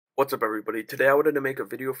What's up, everybody? Today I wanted to make a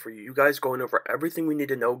video for you guys going over everything we need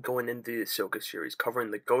to know going into the Ahsoka series,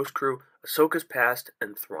 covering the Ghost Crew, Ahsoka's past,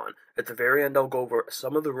 and Thrawn. At the very end, I'll go over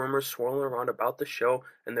some of the rumors swirling around about the show,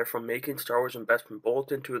 and they're from Making Star Wars and Bespin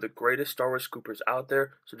Bulletin, two of the greatest Star Wars scoopers out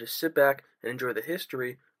there, so just sit back and enjoy the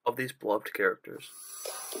history of these beloved characters.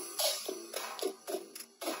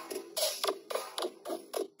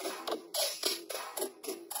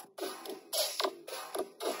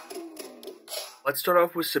 Let's start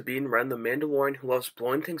off with SABINE WREN, the Mandalorian who loves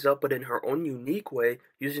blowing things up but in her own unique way,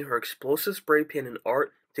 using her explosive spray paint and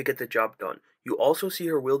art to get the job done. You also see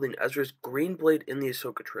her wielding Ezra's green blade in the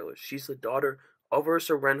Ahsoka trailers. She's the daughter of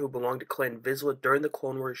Ursa Wren, who belonged to Clan Vizsla during the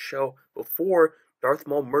Clone Wars show before Darth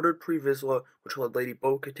Maul murdered Pre-Vizsla, which led Lady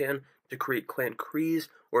Bo-Katan to create Clan Kryze,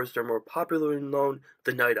 or as they're more popularly known,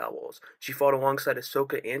 the Night Owls. She fought alongside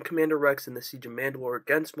Ahsoka and Commander Rex in the Siege of Mandalore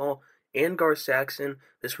against Maul and Gar Saxon.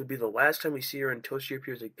 This would be the last time we see her until she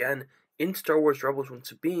appears again in Star Wars Rebels when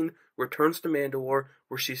Sabine returns to Mandalore,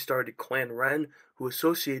 where she started Clan Wren, who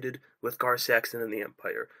associated with Gar Saxon and the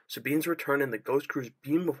Empire. Sabine's return in the Ghost Crew's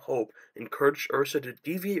Beam of Hope encouraged Ursa to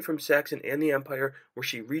deviate from Saxon and the Empire, where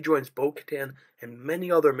she rejoins Bo-Katan and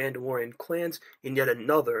many other Mandalorian clans in yet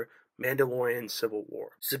another Mandalorian Civil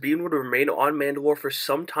War. Sabine would remain on Mandalore for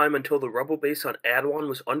some time until the rebel base on Adawan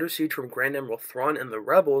was under siege from Grand Admiral Thrawn, and the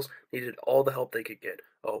rebels needed all the help they could get.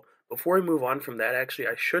 Oh, before we move on from that, actually,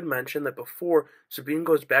 I should mention that before Sabine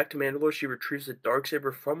goes back to Mandalore, she retrieves the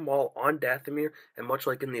Darksaber from Maul on Dathomir, and much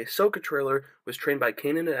like in the Ahsoka trailer, was trained by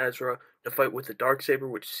Kanan and Ezra to fight with the Darksaber,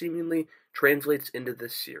 which seemingly translates into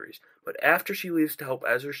this series. But after she leaves to help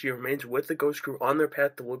Ezra, she remains with the Ghost Crew on their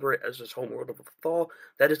path to liberate Ezra's homeworld of Lothal.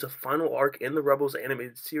 That is the final arc in the Rebels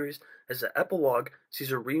animated series, as the epilogue sees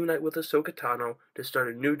her reunite with Ahsoka Tano to start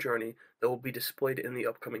a new journey that will be displayed in the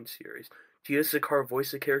upcoming series. Tia Sakar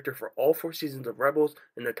voiced the character for all 4 seasons of Rebels,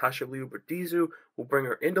 and Natasha Liu Bordizzu will bring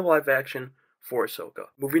her into live action for Ahsoka.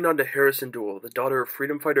 Moving on to HERA SYNDULLA, the daughter of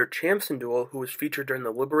freedom fighter Cham Syndulla, who was featured during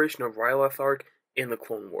the liberation of Ryloth arc in the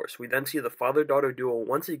Clone Wars. We then see the father-daughter duo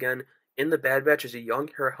once again in the Bad Batch as a young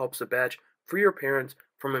HERA helps the Batch free her parents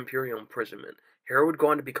from Imperial imprisonment. HERA would go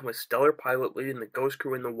on to become a stellar pilot, leading the Ghost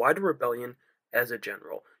Crew in the wider rebellion as a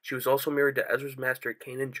general. She was also married to Ezra's master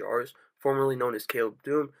Kanan Jarrus, formerly known as Caleb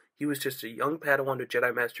Dume. He was just a young Padawan to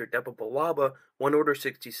Jedi Master Depa Billaba when Order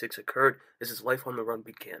 66 occurred, as his life on the run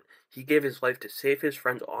began. He gave his life to save his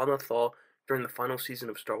friends on Lothal during the final season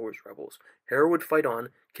of Star Wars Rebels. HERA would fight on,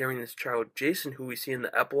 carrying his child Jason, who we see in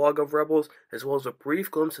the epilogue of Rebels, as well as a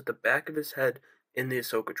brief glimpse at the back of his head in the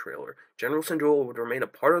Ahsoka trailer. General Syndulla would remain a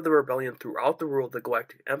part of the rebellion throughout the rule of the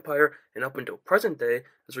Galactic Empire and up until present day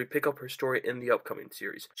as we pick up her story in the upcoming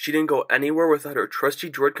series. She didn't go anywhere without her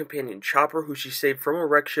trusty droid companion Chopper, who she saved from a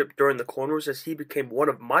wreck ship during the Clone Wars, as he became one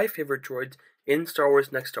of my favorite droids in Star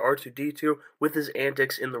Wars next to R2-D2 with his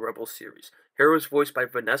antics in the Rebels series. HERA was voiced by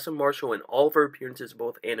Vanessa Marshall in all of her appearances,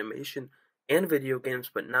 both animation and video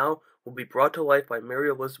games, but now will be brought to life by Mary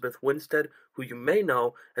Elizabeth Winstead, who you may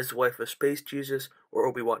know as the wife of Space Jesus or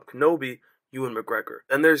Obi-Wan Kenobi, Ewan McGregor.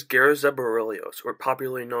 Then there's Gara Zeb Orrelios, or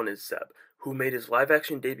popularly known as Zeb, who made his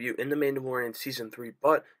live-action debut in The Mandalorian Season 3,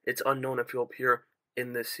 but it's unknown if he'll appear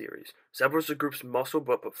in this series. Zeb was the group's muscle,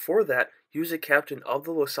 but before that, he was a captain of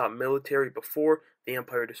the Lasat military before the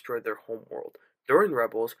Empire destroyed their homeworld. During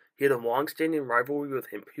Rebels, he had a long-standing rivalry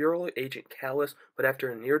with Imperial Agent Kallus, but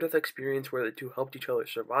after a near-death experience where the two helped each other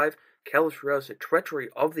survive, Kallus realized the treachery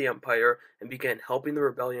of the Empire and began helping the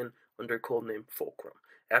rebellion under a codename Fulcrum.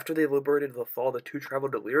 After they liberated Lothal, the two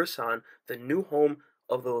traveled to Lyrasan, the new home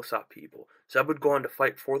of the Lasat people. Zeb would go on to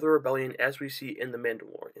fight for the rebellion, as we see in The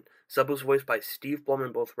Mandalorian. Zeb was voiced by Steve Blum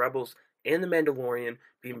in both Rebels and The Mandalorian,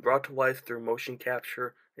 being brought to life through motion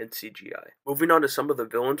capture and CGI. Moving on to some of the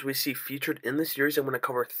villains we see featured in the series, I'm going to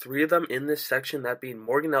cover 3 of them in this section, that being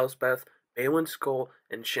Morgan Elsbeth, Baylan Skoll,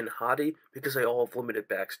 and Shin Hati, because they all have limited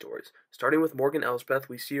backstories. Starting with Morgan Elsbeth,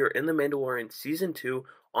 we see her in The Mandalorian Season 2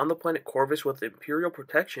 on the planet Corvus with Imperial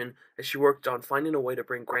protection as she worked on finding a way to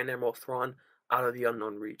bring Grand Admiral Thrawn out of the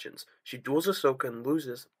unknown regions. She duels Ahsoka and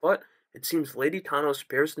loses, but it seems Lady Tano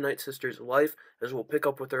spares the Night Sister's life, as we'll pick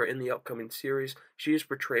up with her in the upcoming series. She is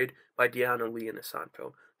portrayed by Deanna Lee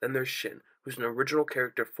Inosanto. Then there's Shin, who's an original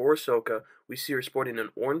character for Ahsoka. We see her sporting an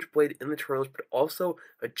orange blade in the trailers, but also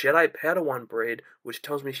a Jedi Padawan braid, which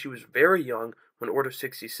tells me she was very young when Order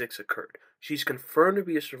 66 occurred. She's confirmed to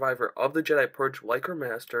be a survivor of the Jedi Purge like her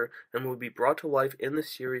master, and will be brought to life in the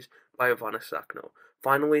series by Ivana Sakno.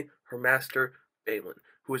 Finally, her master, BAYLAN,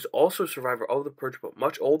 who is also a survivor of the Purge, but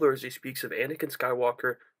much older, as he speaks of Anakin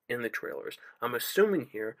Skywalker in the trailers. I'm assuming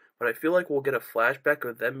here, but I feel like we'll get a flashback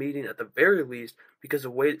of them meeting at the very least, because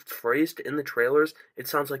the way it's phrased in the trailers, it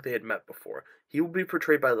sounds like they had met before. He will be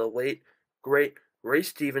portrayed by the late, great Ray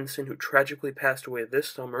Stevenson, who tragically passed away this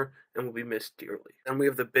summer and will be missed dearly. Then we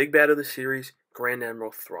have the big bad of the series, Grand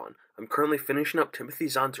Admiral Thrawn. I'm currently finishing up Timothy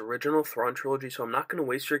Zahn's original Thrawn trilogy, so I'm not going to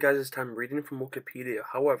waste your guys' time reading from Wikipedia.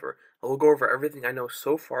 However, I will go over everything I know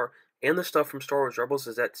so far and the stuff from Star Wars Rebels,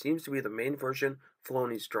 as that seems to be the main version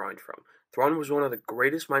Filoni's drawing from. Thrawn was one of the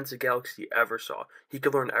greatest minds the galaxy ever saw. He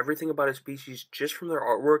could learn everything about his species just from their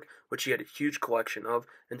artwork, which he had a huge collection of,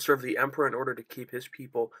 and served the Emperor in order to keep his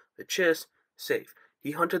people, the Chiss, safe.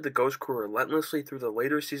 He hunted the Ghost Crew relentlessly through the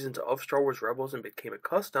later seasons of Star Wars Rebels and became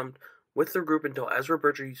accustomed with their group until Ezra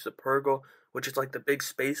Bridger used the Purrgil, which is like the big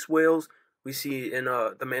space whales we see in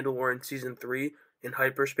The Mandalorian Season 3 in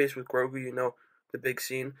hyperspace with Grogu, you know, the big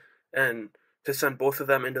scene, and to send both of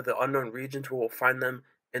them into the unknown regions where we'll find them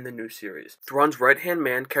in the new series. Thrawn's right-hand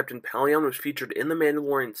man, Captain Pellaeon, was featured in The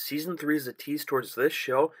Mandalorian Season 3 as a tease towards this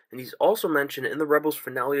show, and he's also mentioned in the Rebels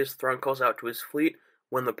finale as Thrawn calls out to his fleet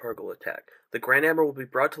when the Purrgil attack. The Grand Admiral will be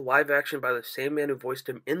brought to live action by the same man who voiced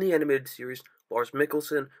him in the animated series, Lars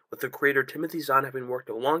Mikkelsen, with the creator Timothy Zahn having worked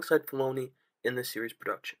alongside Filoni in the series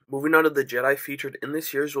production. Moving on to the Jedi featured in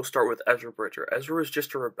this series, we'll start with Ezra Bridger. Ezra was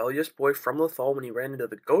just a rebellious boy from Lothal when he ran into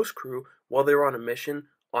the Ghost Crew while they were on a mission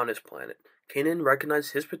on his planet. Kanan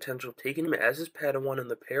recognized his potential, taking him as his Padawan,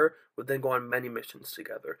 and the pair would then go on many missions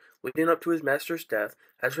together. Leading up to his master's death,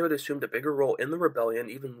 Ezra had assumed a bigger role in the rebellion,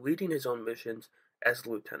 even leading his own missions as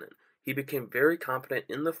lieutenant. He became very confident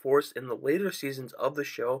in the Force in the later seasons of the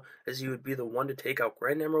show, as he would be the one to take out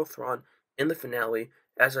Grand Admiral Thrawn in the finale,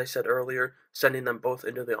 as I said earlier, sending them both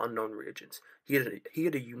into the unknown regions. He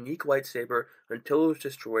had a unique lightsaber until it was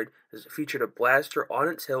destroyed, as it featured a blaster on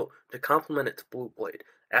its hilt to complement its blue blade.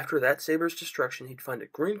 After that saber's destruction, he'd find a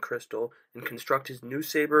green crystal and construct his new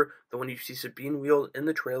saber, the one you see Sabine wield in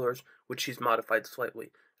the trailers, which he's modified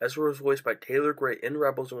slightly. Ezra was voiced by Taylor Gray in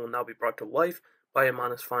Rebels and will now be brought to life by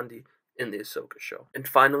Amanis Fondi in the Ahsoka show. And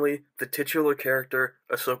finally, the titular character,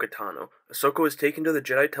 Ahsoka Tano. Ahsoka was taken to the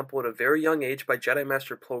Jedi Temple at a very young age by Jedi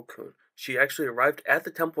Master Plo Koon. She actually arrived at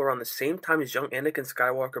the temple around the same time as young Anakin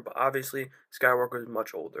Skywalker, but obviously Skywalker was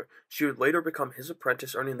much older. She would later become his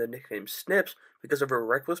apprentice, earning the nickname Snips because of her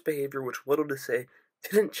reckless behavior, which, little to say,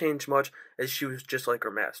 didn't change much, as she was just like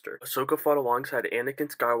her master. Ahsoka fought alongside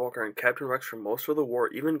Anakin Skywalker and Captain Rex for most of the war,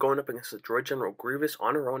 even going up against the droid General Grievous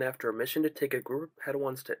on her own after a mission to take a group of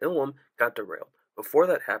Padawans to Ilum got derailed. Before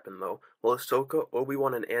that happened, though, while Ahsoka,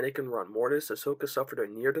 Obi-Wan, and Anakin were on Mortis, Ahsoka suffered a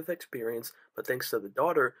near-death experience, but thanks to the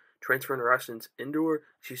daughter transferring her essence into her,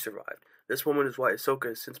 she survived. This woman is why Ahsoka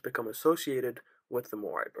has since become associated with the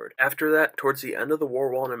Morai bird. After that, towards the end of the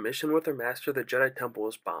war, while on a mission with her master, the Jedi Temple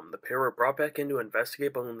was bombed. The pair were brought back in to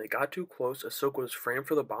investigate, but when they got too close, Ahsoka was framed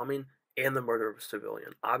for the bombing and the murder of a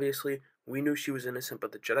civilian. Obviously, we knew she was innocent,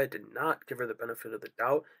 but the Jedi did not give her the benefit of the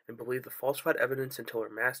doubt and believed the falsified evidence until her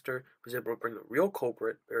master was able to bring the real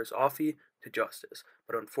culprit, Barriss Offee, to justice.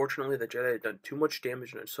 But unfortunately, the Jedi had done too much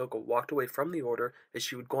damage, and Ahsoka walked away from the Order, as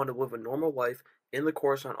she would go on to live a normal life in the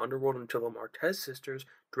Coruscant underworld until the Martez sisters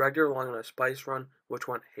dragged her along on a spice run, which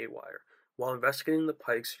went haywire. While investigating the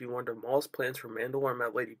Pikes, she learned of Maul's plans for Mandalore and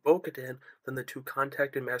met Lady Bo-Katan. Then the two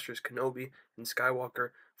contacted Masters Kenobi and Skywalker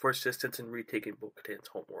for assistance in retaking Bo-Katan's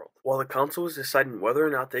homeworld. While the Council was deciding whether or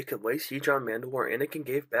not they could lay siege on Mandalore, Anakin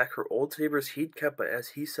gave back her old sabers he'd kept, but as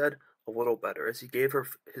he said, a little better, as he gave her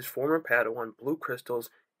his former Padawan blue crystals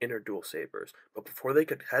in her dual sabers. But before they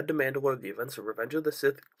could head to Mandalore, the events of Revenge of the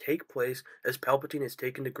Sith take place, as Palpatine is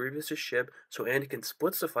taken to Grievous' ship, so Anakin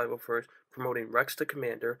splits the 501st, promoting Rex to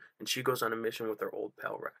commander, and she goes on a mission with her old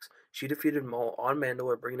pal Rex. She defeated Maul on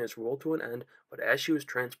Mandalore, bringing his rule to an end, but as she was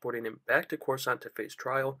transporting him back to Coruscant to face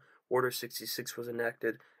trial, Order 66 was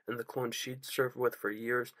enacted, and the clone she'd served with for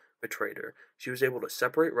years betrayed her. She was able to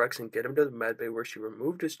separate Rex and get him to the medbay, where she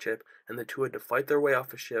removed his chip, and the two had to fight their way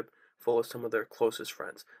off a ship full of some of their closest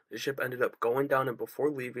friends. The ship ended up going down, and before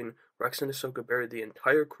leaving, Rex and Ahsoka buried the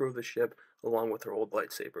entire crew of the ship along with her old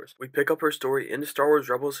lightsabers. We pick up her story into Star Wars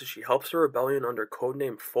Rebels as she helps the rebellion under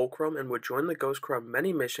codename Fulcrum and would join the Ghost Crew on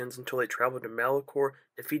many missions until they traveled to Malachor,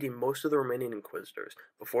 defeating most of the remaining Inquisitors.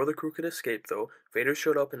 Before the crew could escape, though, Vader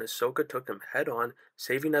showed up and Ahsoka took them head-on,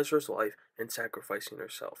 saving Ezra's life and sacrificing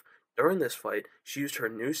herself. During this fight, she used her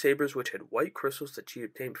new sabers, which had white crystals that she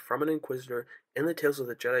obtained from an Inquisitor, and the tails of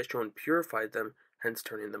the Jedi shown purified them, hence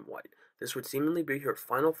turning them white. This would seemingly be her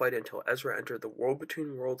final fight until Ezra entered the World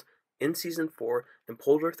Between Worlds in Season 4 and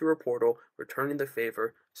pulled her through a portal, returning the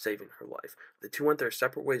favor, saving her life. The two went their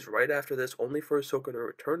separate ways right after this, only for Ahsoka to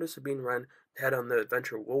return to Sabine Wren to head on the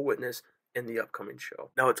adventure we'll witness in the upcoming show.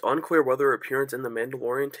 Now, it's unclear whether her appearance in The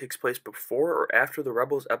Mandalorian takes place before or after the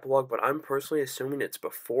Rebels epilogue, but I'm personally assuming it's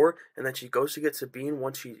before, and that she goes to get Sabine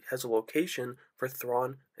once she has a location for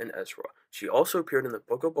Thrawn and Ezra. She also appeared in the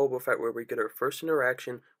Book of Boba Fett, where we get her first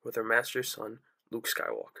interaction with her master's son, Luke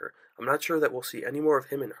Skywalker. I'm not sure that we'll see any more of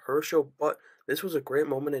him in her show, but this was a great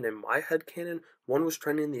moment, and in my headcanon, one was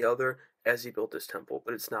trending the other as he built his temple,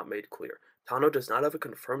 but it's not made clear. Tano does not have a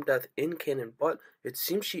confirmed death in canon, but it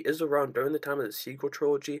seems she is around during the time of the sequel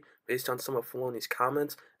trilogy, based on some of Filoni's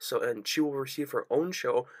comments, and she will receive her own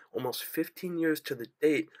show almost 15 years to the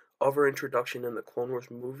date of her introduction in the Clone Wars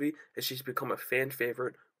movie, as she's become a fan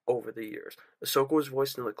favorite over the years. Ahsoka was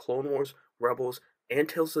voiced in the Clone Wars, Rebels, and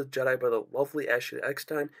Tales of the Jedi by the lovely Ashley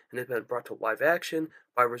Eckstein, and has been brought to live action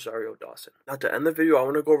by Rosario Dawson. Now, to end the video, I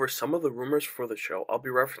want to go over some of the rumors for the show. I'll be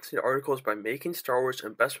referencing articles by Making Star Wars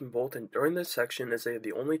and Bespin Bulletin during this section, as they are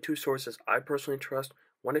the only two sources I personally trust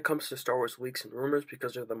when it comes to Star Wars leaks and rumors,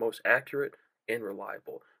 because they're the most accurate and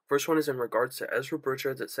reliable. First one is in regards to Ezra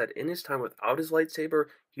Bridger, that said in his time without his lightsaber,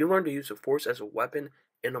 he learned to use the Force as a weapon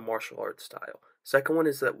in a martial arts style. Second one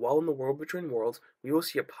is that while in the World Between Worlds, we will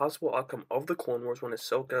see a possible outcome of the Clone Wars when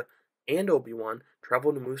Ahsoka and Obi-Wan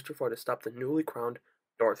travel to Mustafar to stop the newly crowned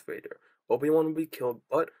Darth Vader. Obi-Wan will be killed,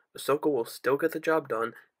 but Ahsoka will still get the job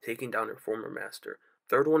done, taking down her former master.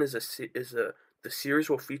 Third one is the series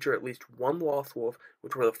will feature at least one Loth Wolf,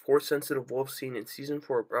 which were the Force-sensitive wolves seen in Season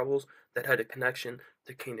 4 of Rebels that had a connection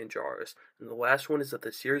to Kanan Jarrus. And the last one is that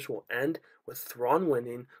the series will end with Thrawn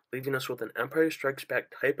winning, leaving us with an Empire Strikes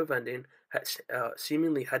Back type of ending,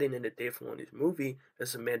 seemingly heading into Dave Filoni's movie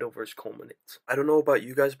as the Mandoverse culminates. I don't know about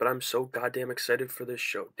you guys, but I'm so goddamn excited for this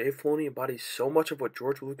show. Dave Filoni embodies so much of what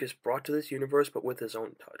George Lucas brought to this universe, but with his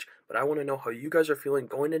own touch. But I want to know how you guys are feeling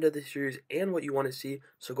going into this series and what you want to see,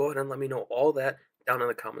 so go ahead and let me know all that down in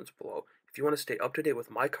the comments below. If you want to stay up to date with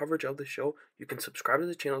my coverage of the show, you can subscribe to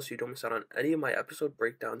the channel so you don't miss out on any of my episode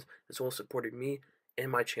breakdowns, as well as supporting me and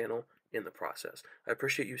my channel in the process. I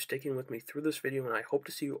appreciate you sticking with me through this video, and I hope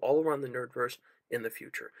to see you all around the Nerdverse in the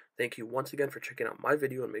future. Thank you once again for checking out my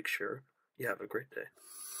video, and make sure you have a great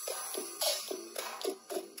day.